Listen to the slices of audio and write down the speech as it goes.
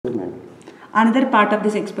Another part of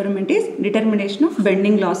this experiment is determination of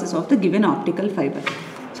bending losses of the given optical fiber.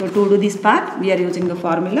 So to do this part, we are using the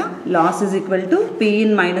formula loss is equal to P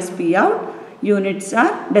in minus P out. Units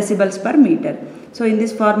are decibels per meter. So in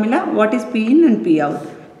this formula, what is P in and P out?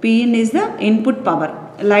 P in is the input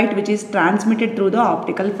power, light which is transmitted through the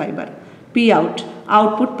optical fiber. P out,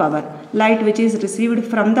 output power, light which is received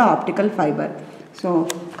from the optical fiber. So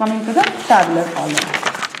coming to the tabular column.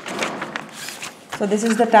 So this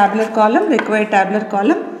is the tabular column, required tabular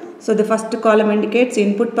column. So the first column indicates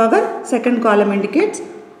input power, second column indicates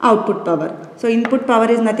output power. So input power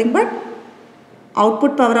is nothing but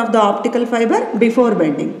output power of the optical fiber before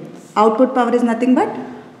bending. Output power is nothing but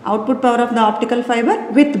output power of the optical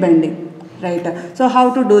fiber with bending. Right. So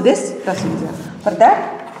how to do this procedure? For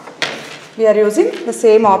that, we are using the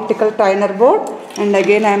same optical Tyner board, and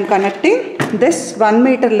again I am connecting this 1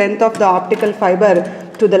 meter length of the optical fiber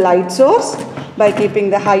to the light source by keeping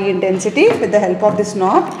the high intensity with the help of this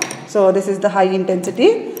knob. So this is the high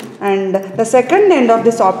intensity, and the second end of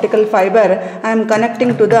this optical fiber I am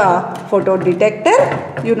connecting to the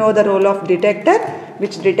photodetector. You know the role of detector,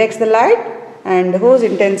 which detects the light and whose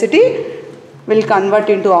intensity will convert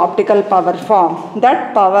into optical power form.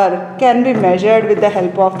 That power can be measured with the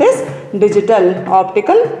help of this digital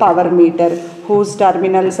optical power meter, whose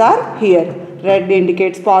terminals are here. Red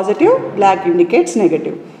indicates positive, black indicates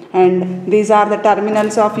negative. And these are the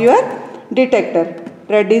terminals of your detector.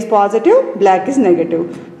 Red is positive, black is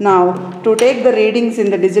negative. Now, to take the readings in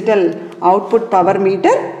the digital output power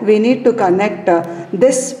meter, we need to connect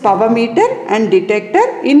this power meter and detector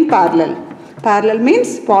in parallel. Parallel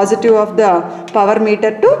means positive of the power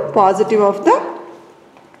meter to positive of the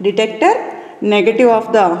detector, negative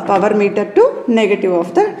of the power meter to negative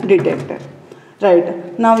of the detector.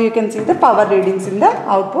 Right. Now you can see the power readings in the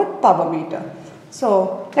output power meter.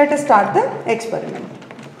 So let us start the experiment.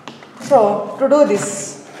 So to do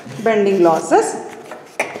this bending losses,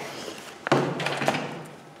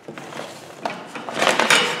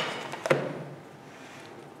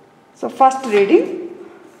 so first reading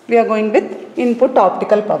we are going with input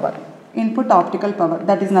optical power. Input optical power,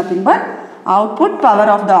 that is nothing but output power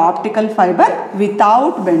of the optical fiber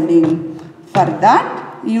without bending. For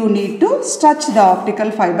that you need to stretch the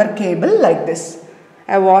optical fiber cable like this.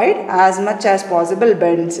 Avoid as much as possible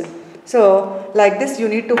bends. So like this you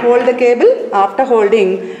need to hold the cable. After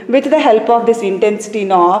holding, with the help of this intensity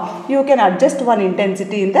knob, you can adjust one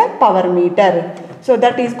intensity in the power meter. So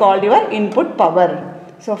that is called your input power.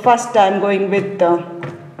 So first I am going with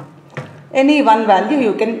any one value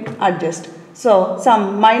you can adjust. So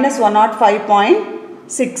some minus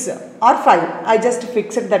 105.6 or 5. I just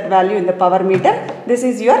fixed that value in the power meter. This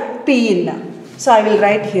is your P in. So I will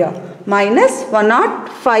write here minus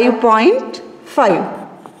 105.5.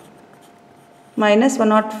 Minus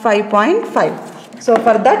 105.5. So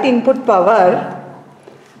for that input power,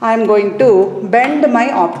 I am going to bend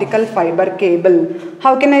my optical fiber cable.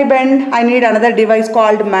 How can I bend? I need another device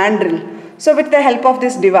called mandrel. So with the help of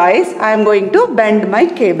this device, I am going to bend my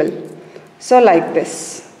cable. So like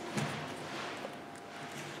this.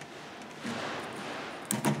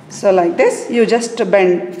 So like this, you just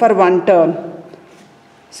bend for one turn.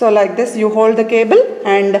 So like this, you hold the cable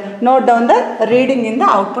and note down the reading in the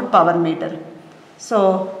output power meter.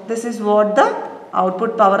 So this is what the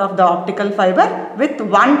output power of the optical fiber with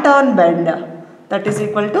one turn bend, that is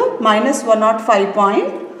equal to minus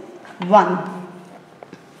 105.1.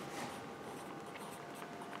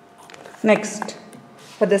 Next,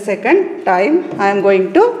 for the second time, I am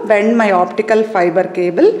going to bend my optical fiber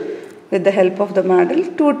cable with the help of the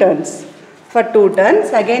mandrel 2 turns. For 2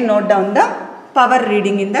 turns, again note down the power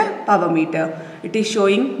reading in the power meter. It is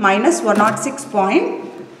showing minus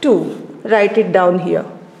 106.2. Write it down here.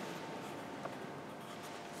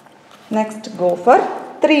 Next, go for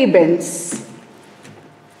 3 bends.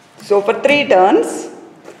 So for 3 turns,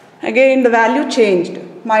 again the value changed,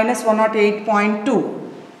 minus 108.2.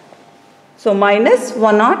 So minus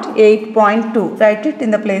 108.2. Write it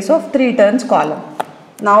in the place of 3 turns column.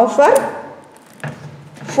 Now for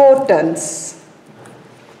 4 turns.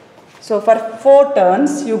 So for 4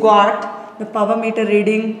 turns, you got the power meter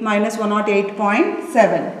reading minus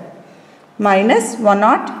 108.7. Minus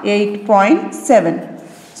 108.7.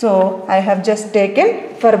 So I have just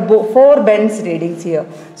taken for 4 bends readings here.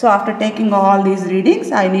 So after taking all these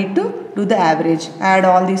readings, I need to do the average. Add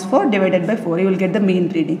all these 4 divided by 4. You will get the mean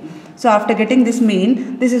reading. So after getting this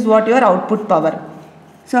mean, this is what your output power.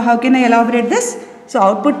 So how can I elaborate this? So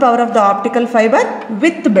output power of the optical fiber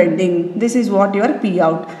with bending. This is what your P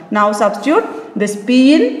out. Now substitute this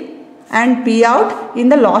P in and P out in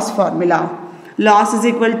the loss formula. Loss is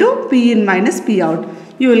equal to P in minus P out.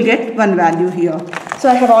 you will get one value here. So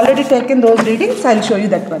I have already taken those readings. I will show you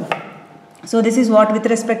that one. So this is what with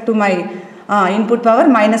respect to my input power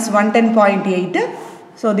minus 110.8.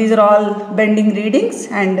 So these are all bending readings,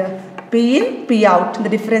 and P in, P out, the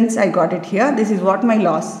difference I got it here. This is what my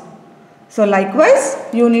loss. So likewise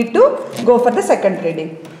you need to go for the second reading.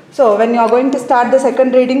 So when you are going to start the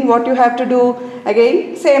second reading, what you have to do?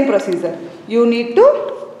 Again same procedure. You need to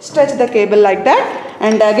stretch the cable like that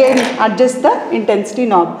and again adjust the intensity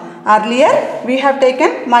knob. Earlier we have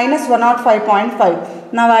taken minus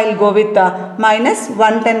 105.5. Now I will go with the minus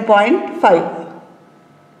 110.5.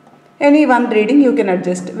 Any one reading you can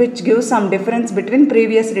adjust, which gives some difference between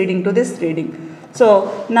previous reading to this reading. So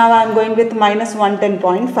now I am going with minus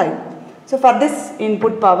 110.5. So for this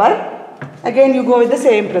input power, again you go with the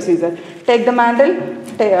same procedure. Take the mandrel,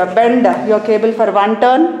 bend your cable for 1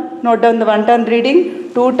 turn, note down the 1 turn reading,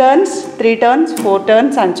 2 turns, 3 turns, 4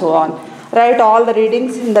 turns and so on. Write all the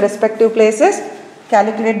readings in the respective places,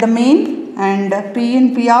 calculate the mean, and P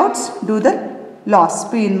in, P outs, do the loss,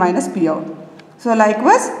 P in minus P out. So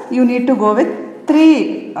likewise you need to go with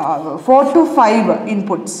 4 to 5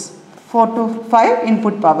 inputs, 4 to 5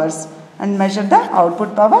 input powers and measure the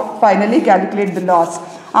output power. Finally calculate the loss.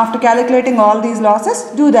 After calculating all these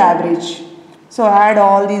losses, do the average. So add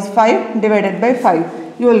all these 5 divided by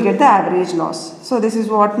 5. You will get the average loss. So this is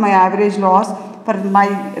what my average loss for my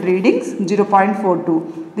readings,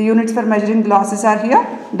 0.42. The units for measuring the losses are here,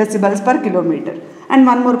 decibels per kilometer. And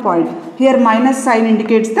one more point. Here minus sign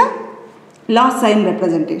indicates the loss sign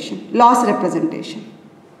representation, loss representation.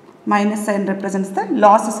 Minus sign represents the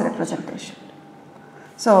losses representation.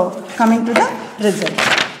 So coming to the result.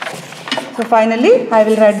 So finally I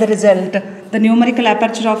will write the result. The numerical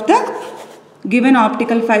aperture of the given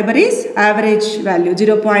optical fiber is average value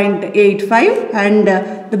 0.85 and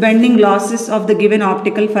the bending losses of the given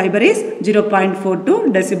optical fiber is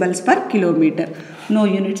 0.42 decibels per kilometer. No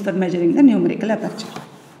units for measuring the numerical aperture.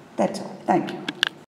 That's all. Thank you.